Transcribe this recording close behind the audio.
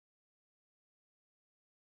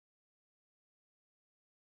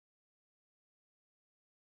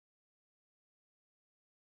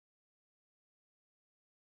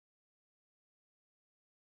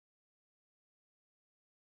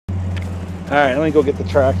Alright, let me go get the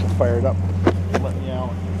tractor fired up. Let me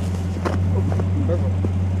out. Oh, careful.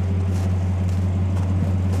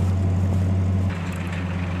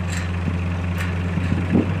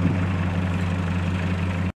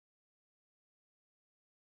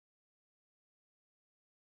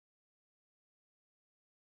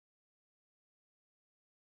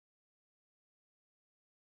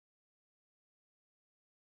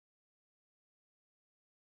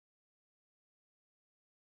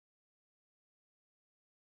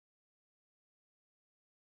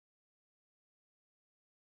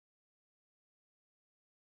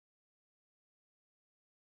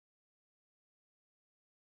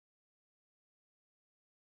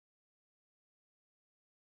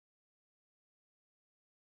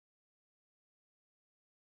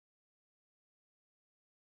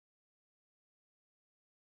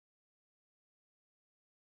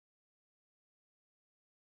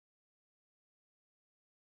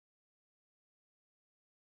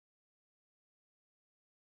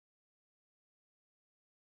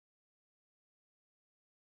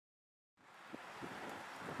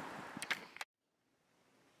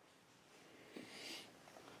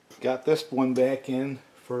 Got this one back in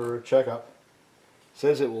for a checkup.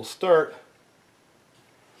 Says it will start,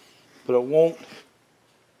 but it won't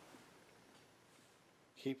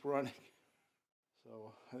keep running.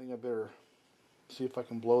 So I think I better see if I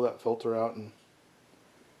can blow that filter out and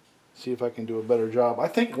see if I can do a better job. I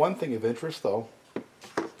think one thing of interest though,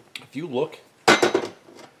 if you look,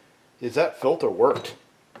 is that filter worked.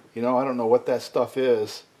 You know, I don't know what that stuff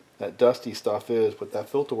is, that dusty stuff is, but that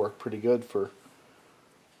filter worked pretty good, for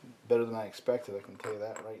better than I expected, I can tell you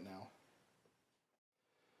that right now.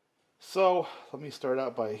 So let me start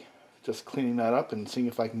out by just cleaning that up and seeing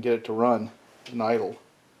if I can get it to run and idle.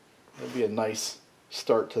 That'd be a nice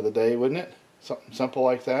start to the day, wouldn't it? Something simple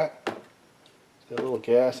like that. It's got a little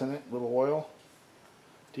gas in it, a little oil.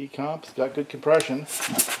 Decomp, it's got good compression.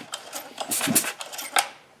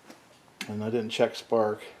 And I didn't check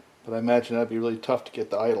spark, but I imagine that'd be really tough to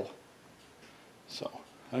get the idle. So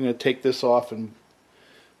I'm going to take this off and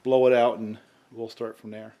blow it out, and we'll start from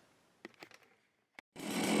there.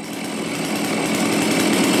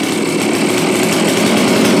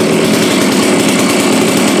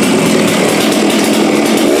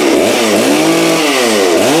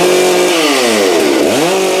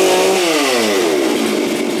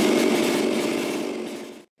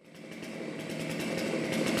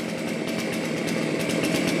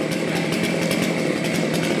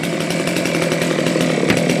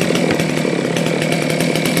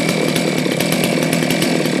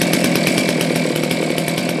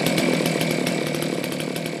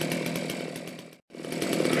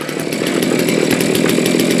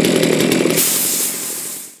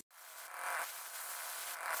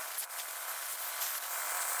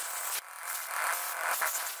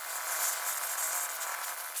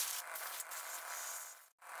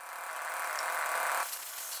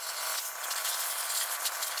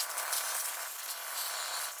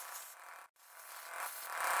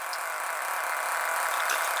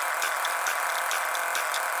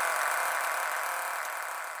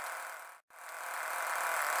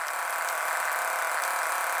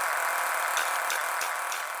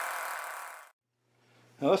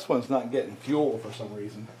 Now this one's not getting fuel for some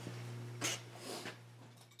reason.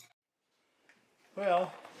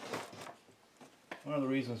 Well, one of the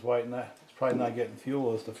reasons why it's probably not getting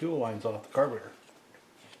fuel is the fuel line's off the carburetor.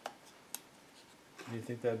 Do you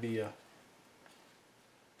think that'd be a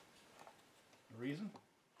reason?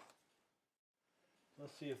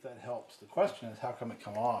 Let's see if that helps. The question is, how come it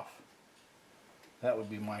come off? That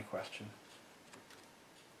would be my question.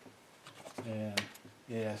 And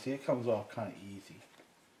yeah, see, it comes off kind of easy.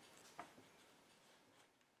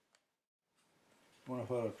 I wonder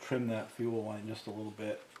if I ought to trim that fuel line just a little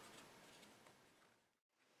bit.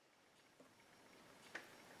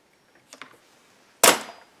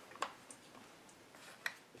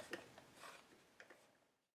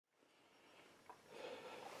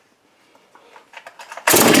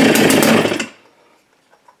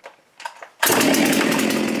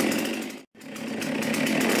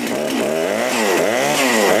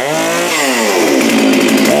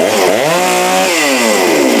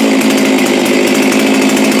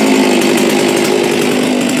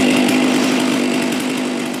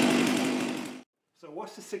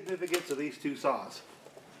 What's the significance of these two saws?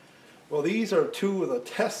 Well, these are two of the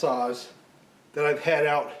test saws that I've had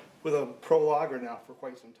out with a Pro Logger now for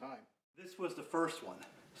quite some time. This was the first one,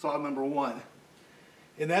 saw number 1.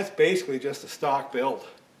 And that's basically just a stock build.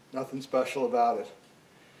 Nothing special about it.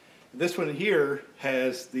 This one here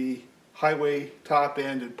has the highway top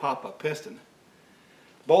end and pop-up piston.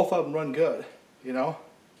 both of them run good, you know.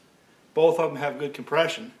 Both of them have good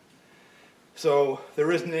compression. So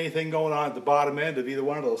there isn't anything going on at the bottom end of either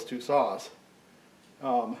one of those two saws.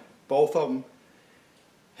 Both of them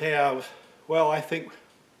have, well, I think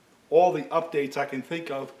all the updates I can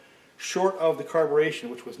think of, short of the carburation,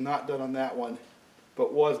 which was not done on that one,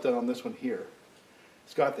 but was done on this one here.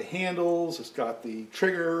 It's got the handles, it's got the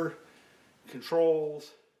trigger,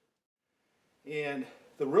 controls, and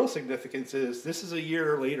the real significance is this is a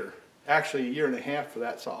year later, actually a year and a half for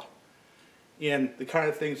that saw. And the kind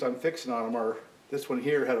of things I'm fixing on them are, this one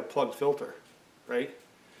here had a plugged filter, right?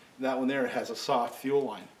 And that one there has a soft fuel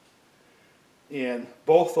line. And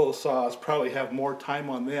both those saws probably have more time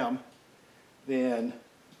on them than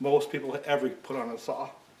most people ever put on a saw.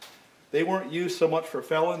 They weren't used so much for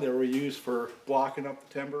felling, they were used for blocking up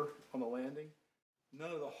the timber on the landing.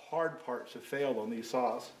 None of the hard parts have failed on these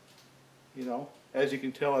saws. You know, as you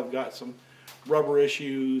can tell, I've got some rubber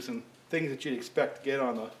issues and things that you'd expect to get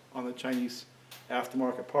on the Chinese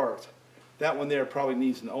aftermarket parts. That one there probably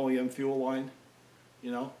needs an OEM fuel line,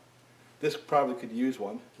 you know. This probably could use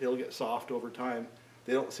one. It'll get soft over time.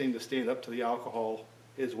 They don't seem to stand up to the alcohol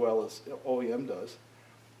as well as OEM does.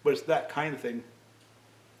 But it's that kind of thing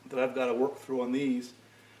that I've got to work through on these.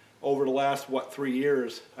 Over the last, 3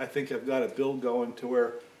 years, I think I've got a build going to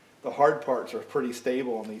where the hard parts are pretty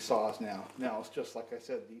stable on these saws now. Now it's just, like I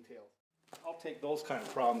said, detail. I'll take those kind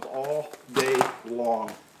of problems all day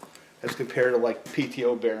long as compared to like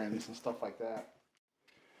PTO bearings and stuff like that.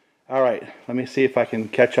 All right, let me see if I can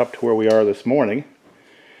catch up to where we are this morning.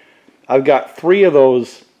 I've got 3 of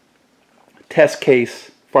those test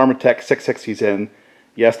case Farmertec 660s in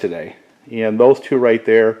yesterday, and those 2 right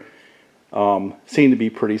there seem to be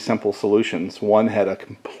pretty simple solutions. One had a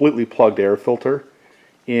completely plugged air filter,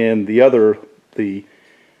 and the other, the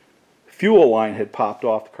fuel line had popped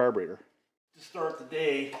off the carburetor. To start the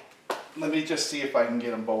day, let me just see if I can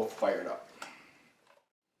get them both fired up.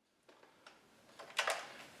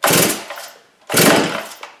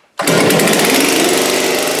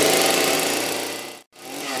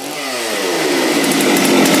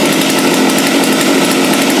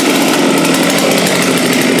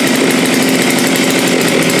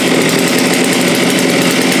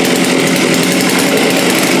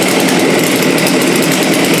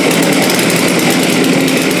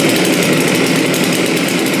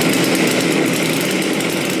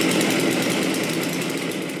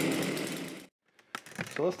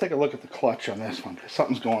 So let's take a look at the clutch on this one, because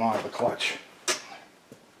something's going on with the clutch.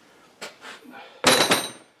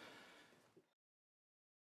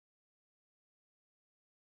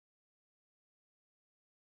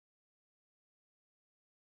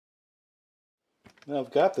 Now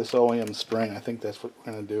I've got this OEM spring. I think that's what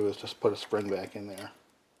we're going to do, is just put a spring back in there.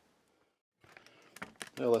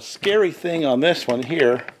 Now the scary thing on this one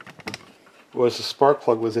here was the spark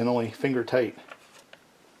plug was in only finger tight.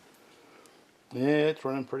 Yeah, it's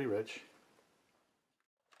running pretty rich.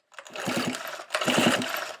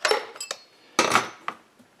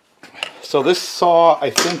 So this saw,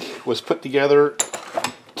 I think, was put together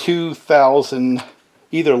 2000,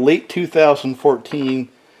 either late 2014,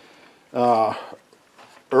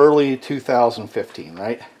 early 2015,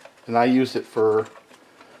 right? And I used it for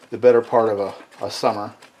the better part of a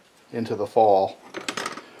summer into the fall.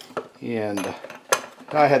 And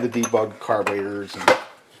I had to debug carburetors and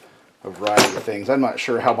a variety of things. I'm not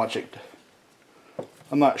sure how much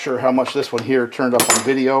this one here turned up on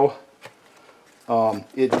video.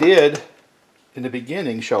 It did in the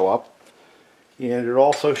beginning show up, and it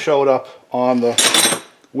also showed up on the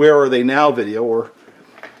Where Are They Now video, or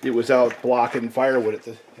it was out blocking firewood at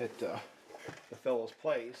the fellow's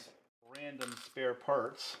place. Random spare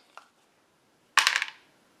parts.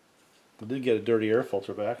 I did get a dirty air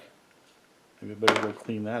filter back. Maybe I better go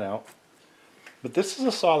clean that out. But this is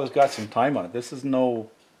a saw that's got some time on it. This is no,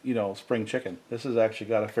 you know, spring chicken. This has actually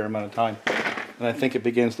got a fair amount of time. And I think it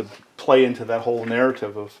begins to play into that whole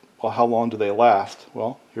narrative of, well, how long do they last?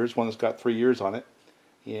 Well, here's one that's got 3 years on it.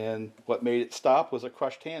 And what made it stop was a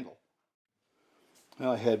crushed handle.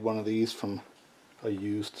 Well, I had one of these from a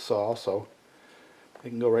used saw, so it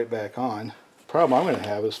can go right back on. The problem I'm going to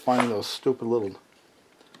have is finding those stupid little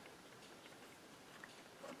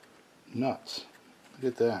nuts.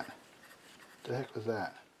 Look at that. What the heck was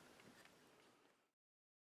that?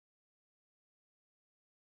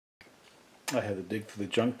 I had to dig through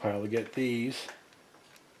the junk pile to get these,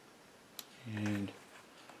 and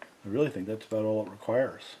I really think that's about all it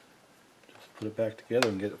requires. Just put it back together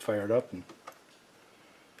and get it fired up, and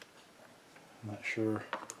I'm not sure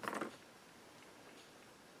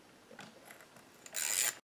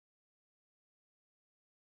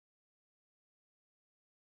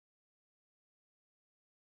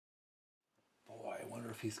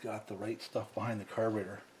if he's got the right stuff behind the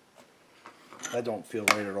carburetor. That don't feel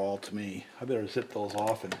right at all to me. I better zip those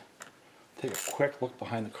off and take a quick look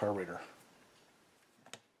behind the carburetor,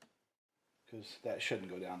 because that shouldn't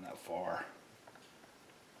go down that far,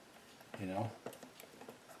 you know.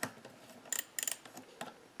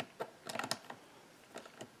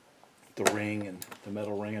 The ring and the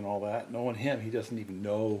metal ring and all that. Knowing him, he doesn't even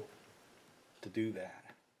know to do that.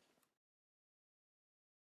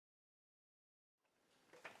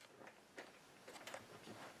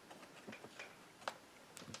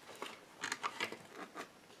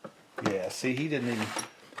 Yeah, see, he didn't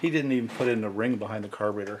even put in the ring behind the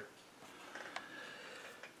carburetor.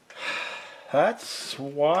 That's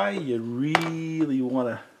why you really want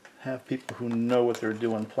to have people who know what they're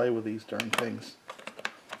doing play with these darn things.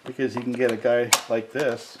 Because you can get a guy like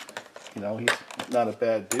this, you know, he's not a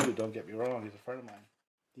bad dude, don't get me wrong, he's a friend of mine.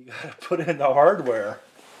 You gotta put in the hardware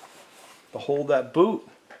to hold that boot.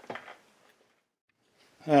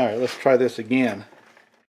 Alright, let's try this again.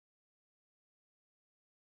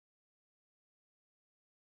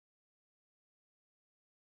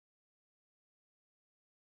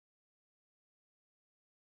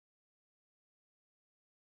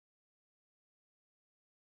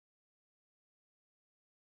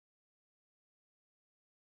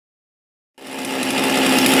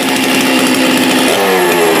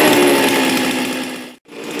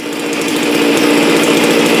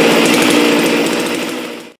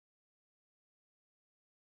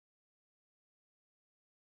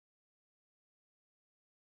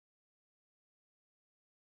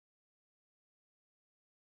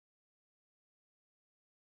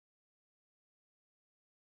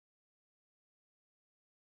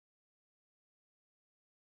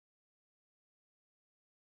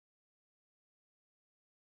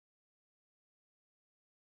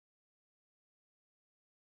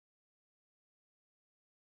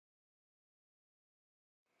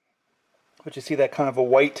 But you see that kind of a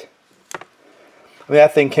white, I mean,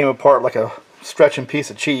 that thing came apart like a stretching piece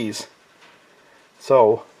of cheese.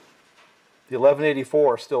 So the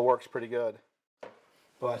 1184 still works pretty good.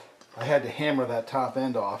 But I had to hammer that top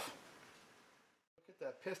end off. Look at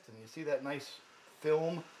that piston. You see that nice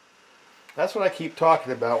film? That's what I keep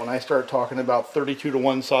talking about when I start talking about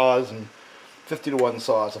 32-to-1 saws and 50-to-1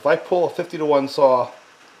 saws. If I pull a 50-to-1 saw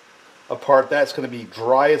apart, that's going to be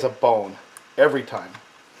dry as a bone every time.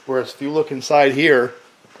 Whereas if you look inside here,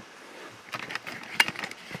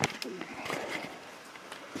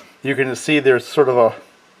 you can see there's sort of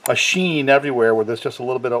a sheen everywhere where there's just a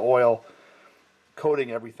little bit of oil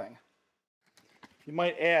coating everything. You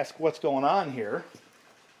might ask what's going on here.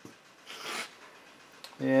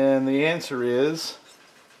 And the answer is,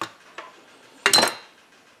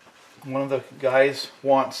 one of the guys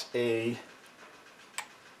wants a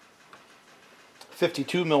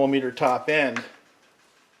 52mm top end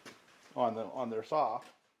on their saw.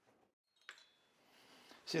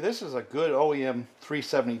 See, this is a good OEM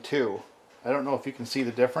 372. I don't know if you can see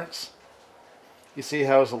the difference. You see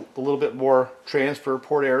how it's a little bit more transfer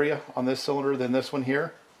port area on this cylinder than this one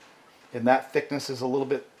here, and that thickness is a little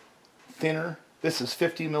bit thinner. This is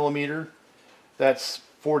 50mm. That's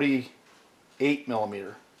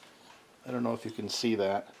 48mm. I don't know if you can see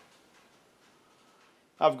that.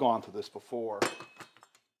 I've gone through this before.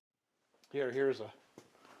 Here's a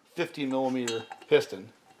 50mm piston.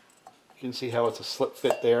 You can see how it's a slip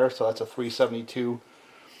fit there, so that's a 372,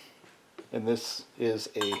 and this is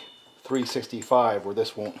a 365, where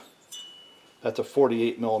this won't. That's a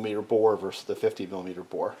 48mm bore versus the 50mm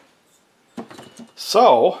bore.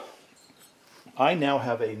 So I now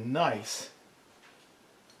have a nice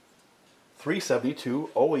 372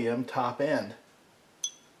 OEM top end.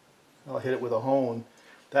 I'll hit it with a hone.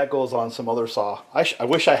 That goes on some other saw. I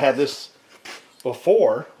wish I had this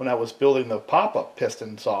before, when I was building the pop-up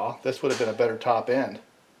piston saw. This would have been a better top end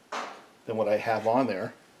than what I have on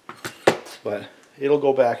there. But it'll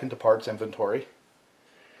go back into parts inventory.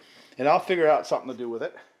 And I'll figure out something to do with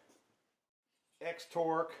it.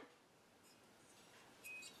 X-torque.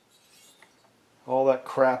 All that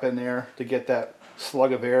crap in there to get that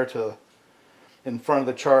slug of air to in front of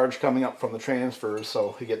the charge coming up from the transfers,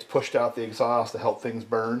 so it gets pushed out the exhaust to help things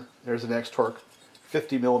burn. There's an X-torque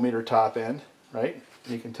 50mm top end, right?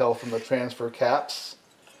 You can tell from the transfer caps.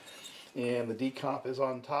 And the decomp is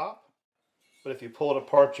on top. But if you pull it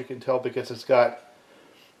apart, you can tell because it's got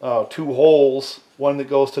two holes. One that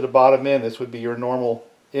goes to the bottom end. This would be your normal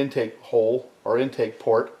intake hole or intake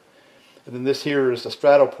port. And then this here is the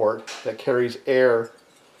straddle port that carries air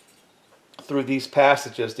through these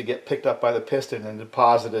passages to get picked up by the piston and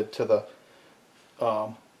deposited to the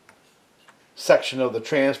section of the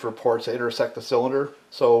transfer ports that intersect the cylinder.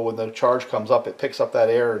 So when the charge comes up, it picks up that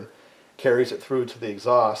air and carries it through to the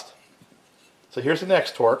exhaust. So here's the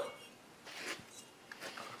next torque.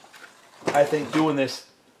 I think doing this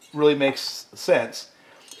really makes sense.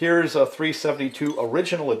 Here's a 372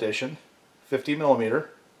 original edition, 50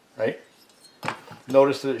 millimeter, right?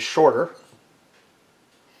 Notice that it's shorter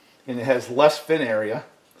and it has less fin area,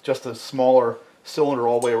 just a smaller cylinder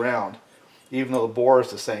all the way around, even though the bore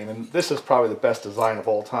is the same. And this is probably the best design of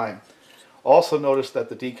all time. Also notice that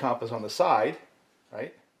the decomp is on the side,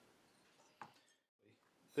 right?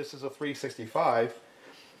 This is a 365,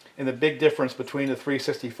 and the big difference between the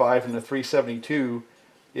 365 and the 372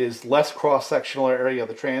 is less cross-sectional area of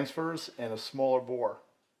the transfers and a smaller bore.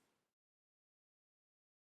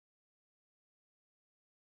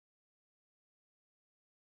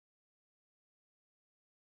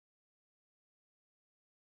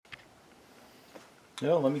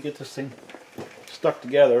 Now, let me get this thing stuck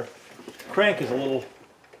together. Crank is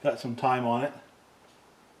got some time on it.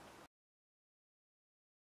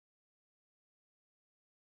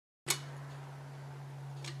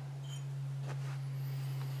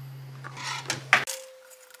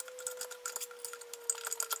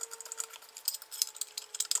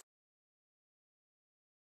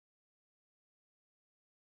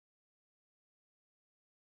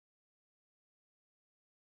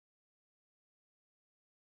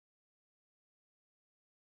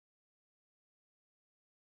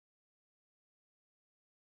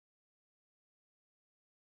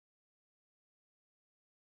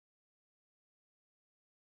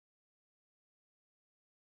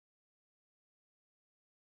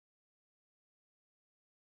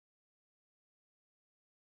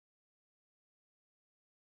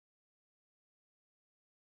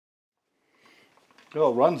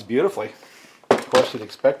 Well, it runs beautifully. Of course you'd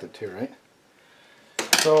expect it to, right?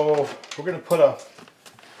 So we're going to put a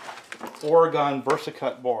Oregon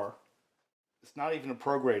VersaCut bar. It's not even a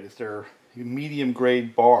pro grade, it's their medium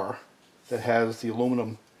grade bar that has the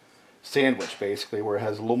aluminum sandwich, basically, where it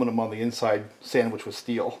has aluminum on the inside sandwiched with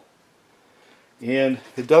steel. And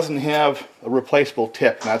it doesn't have a replaceable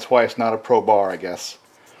tip, and that's why it's not a pro bar, I guess.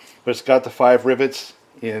 But it's got the 5 rivets,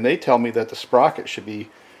 and they tell me that the sprocket should be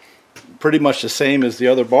pretty much the same as the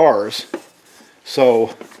other bars.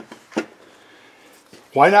 So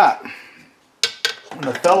why not? And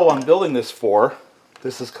the fellow I'm building this for,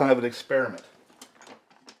 this is kind of an experiment.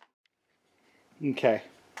 Okay,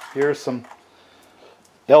 here's some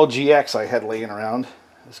LGX I had laying around.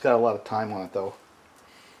 It's got a lot of time on it though.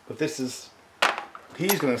 But this is,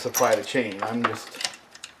 he's going to supply the chain. I'm just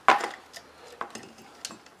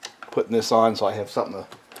putting this on so I have something to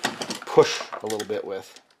push a little bit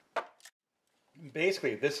with.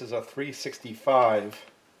 Basically, this is a 365,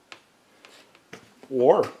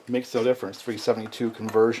 or makes no difference, 372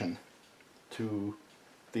 conversion to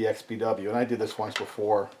the XPW. And I did this once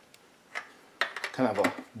before, kind of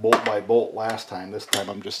a bolt by bolt last time. This time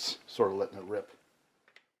I'm just sort of letting it rip.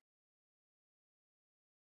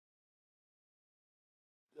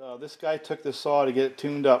 This guy took this saw to get it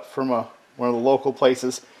tuned up from one of the local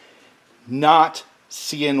places, not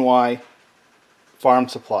CNY Farm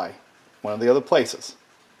Supply. One of the other places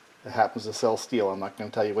that happens to sell steel. I'm not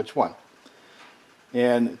going to tell you which one.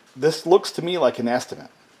 And this looks to me like an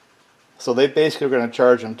estimate. So they basically are going to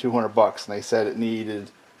charge them 200 bucks, and they said it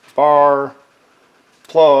needed bar,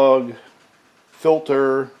 plug,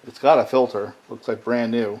 filter. It's got a filter, looks like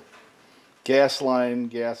brand new. Gas line,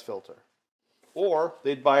 gas filter. Or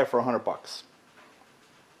they'd buy it for 100 bucks.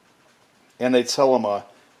 And they'd sell them a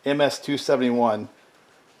MS271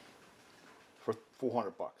 for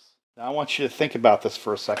 400 bucks. Now I want you to think about this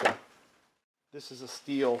for a second. This is a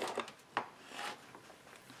steel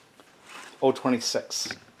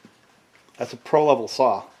 026. That's a pro level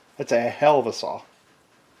saw. That's a hell of a saw.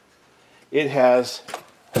 It has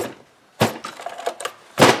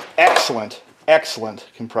excellent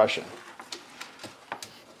compression.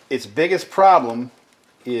 Its biggest problem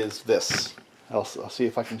is this. I'll see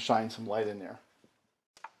if I can shine some light in there.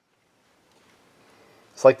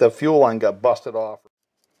 It's like the fuel line got busted off.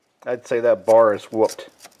 I'd say that bar is whooped.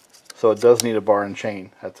 So it does need a bar and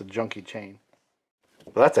chain. That's a junky chain.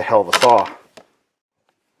 But that's a hell of a saw.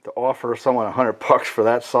 To offer someone 100 bucks for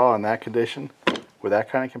that saw in that condition, with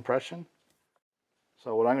that kind of compression.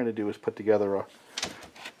 So what I'm going to do is put together a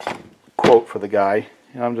quote for the guy.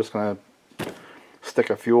 And I'm just going to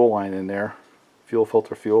stick a fuel line in there. Fuel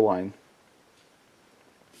filter fuel line.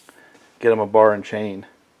 Get him a bar and chain.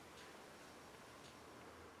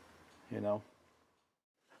 You know.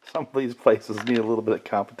 Some of these places need a little bit of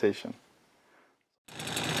competition.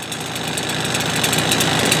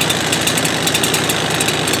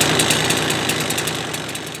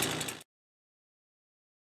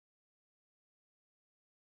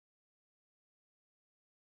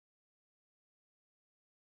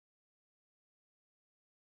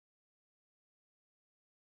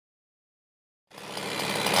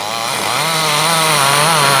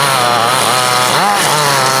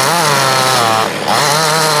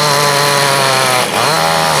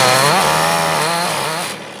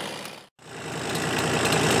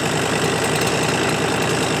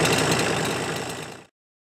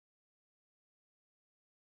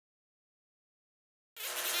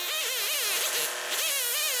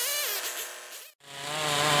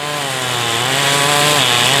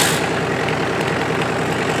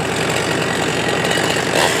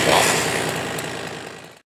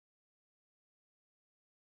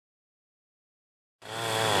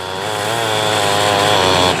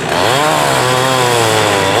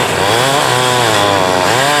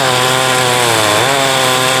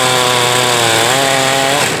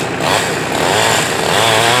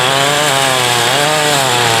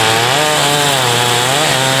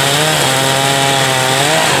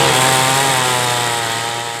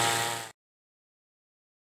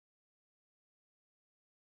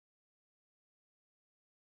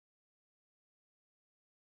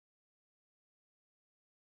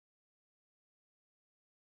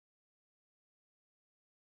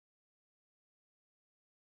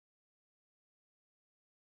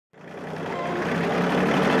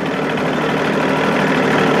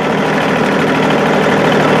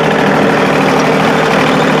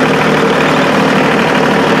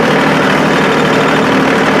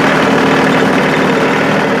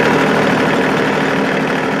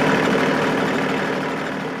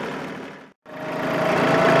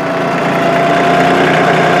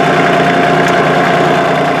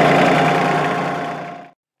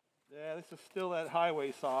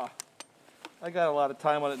 I got a lot of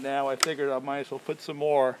time on it now. I figured I might as well put some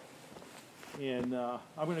more. And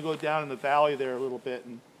I'm going to go down in the valley there a little bit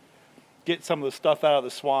and get some of the stuff out of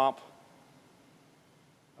the swamp.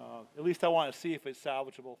 At least I want to see if it's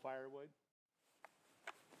salvageable firewood.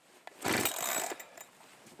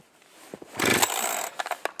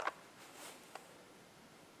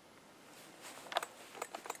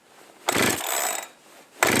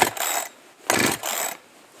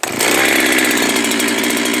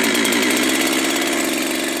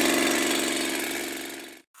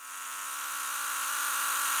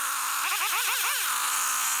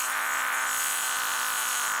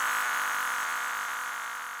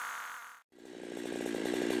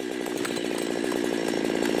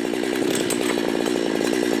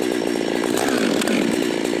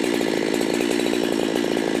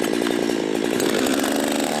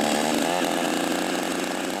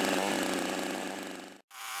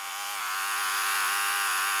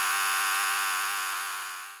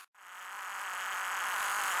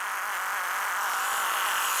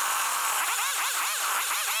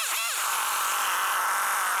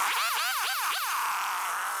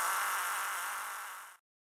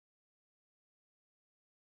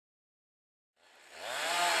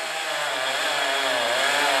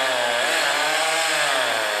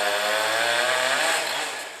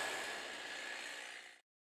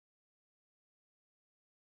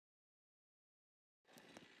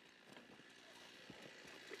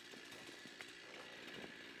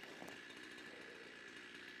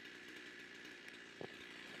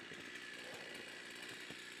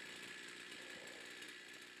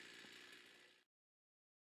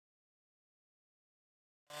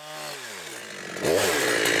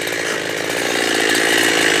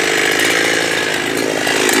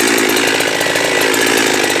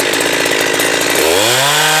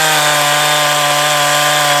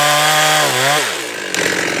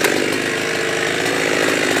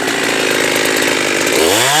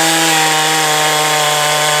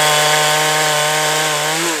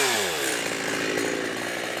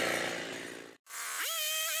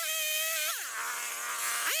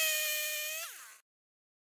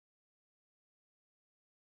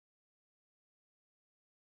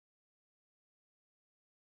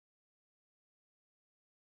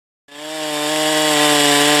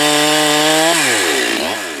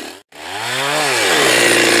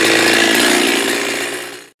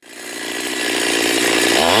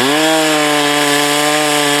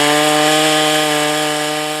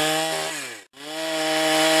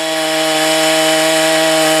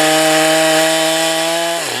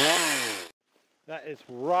 That is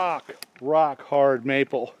rock hard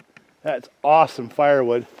maple. That's awesome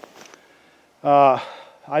firewood. I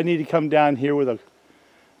need to come down here with a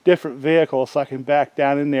different vehicle so I can back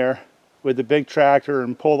down in there with the big tractor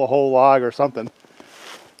and pull the whole log or something.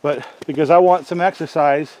 But because I want some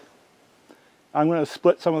exercise, I'm going to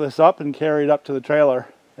split some of this up and carry it up to the trailer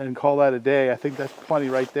and call that a day. I think that's plenty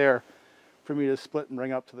right there for me to split and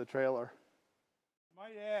bring up to the trailer. You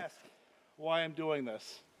might ask why I'm doing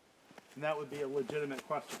this, and that would be a legitimate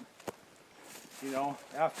question. You know,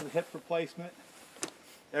 after the hip replacement,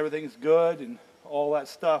 everything's good and all that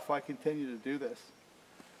stuff, I continue to do this.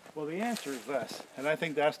 Well, the answer is this, and I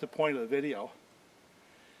think that's the point of the video,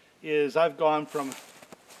 is I've gone from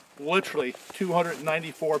literally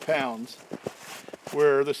 294 pounds,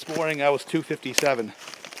 where this morning I was 257,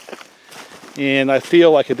 and I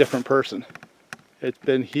feel like a different person. It's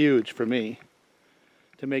been huge for me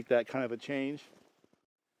to make that kind of a change.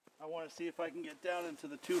 I want to see if I can get down into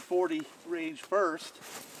the 240 range first,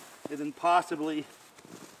 and then possibly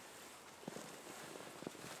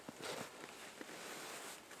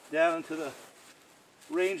down into the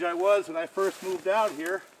range I was when I first moved out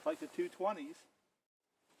here, like the 220s.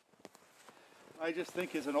 I just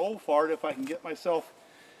think as an old fart, if I can get myself,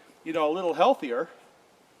 you know, a little healthier,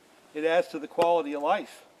 it adds to the quality of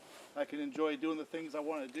life. I can enjoy doing the things I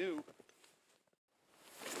want to do.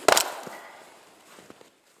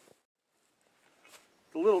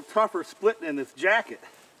 It's a little tougher splitting in this jacket.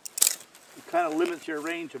 It kind of limits your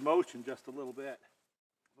range of motion just a little bit.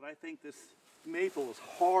 But I think this maple is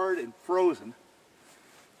hard and frozen.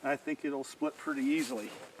 I think it'll split pretty easily.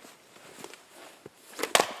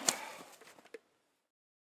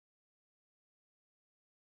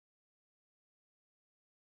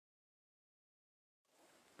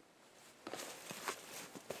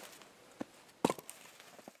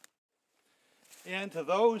 And to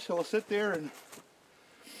those who will sit there and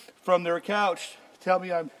from their couch tell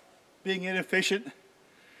me I'm being inefficient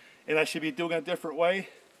and I should be doing it a different way,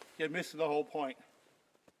 you're missing the whole point.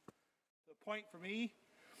 The point for me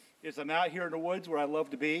is I'm out here in the woods where I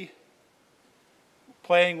love to be.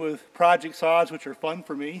 playing with project saws, which are fun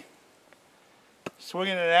for me,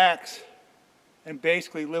 swinging an axe, and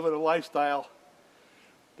basically living a lifestyle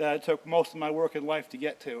that it took most of my work in life to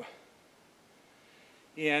get to.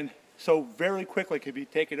 And so very quickly could be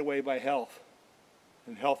taken away by health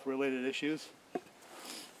and health-related issues.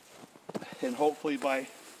 And hopefully by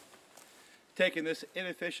taking this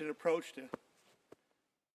inefficient approach to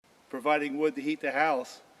providing wood to heat the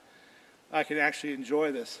house, I can actually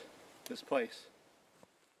enjoy this place.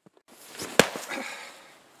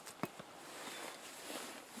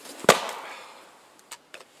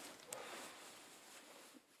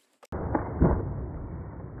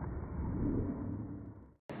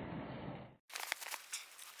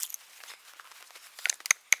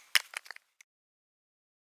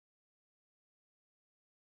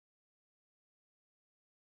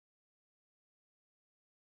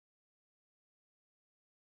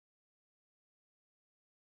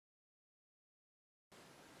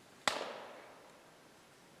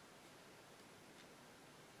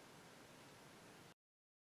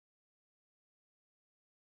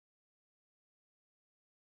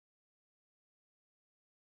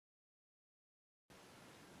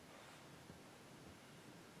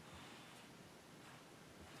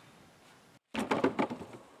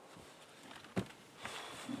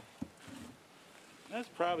 That's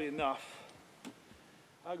probably enough.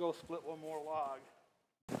 I'll go split one more log.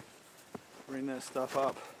 Bring that stuff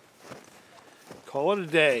up. Call it a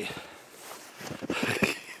day.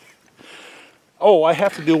 Oh, I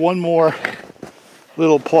have to do one more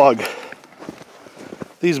little plug.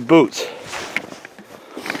 These boots.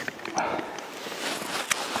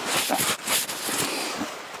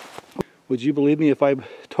 Would you believe me if I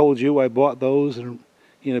told you I bought those in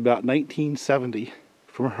about 1970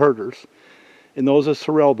 from Herders? And those are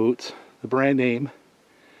Sorel boots, the brand name.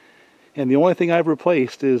 And the only thing I've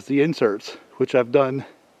replaced is the inserts, which I've done,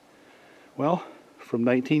 well, from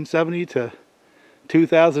 1970 to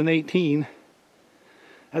 2018.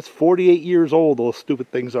 That's 48 years old, those stupid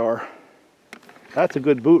things are. That's a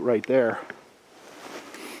good boot right there.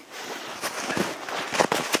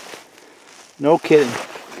 No kidding.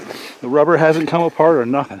 The rubber hasn't come apart or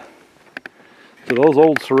nothing. So those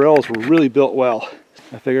old Sorels were really built well.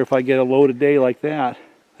 I figure if I get a load a day like that,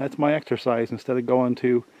 that's my exercise instead of going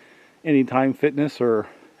to Anytime Fitness or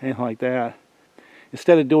anything like that.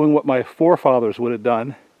 Instead of doing what my forefathers would have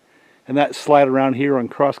done, and that slide around here on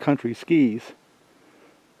cross-country skis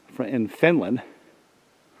in Finland,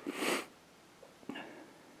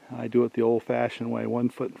 I do it the old-fashioned way, one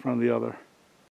foot in front of the other.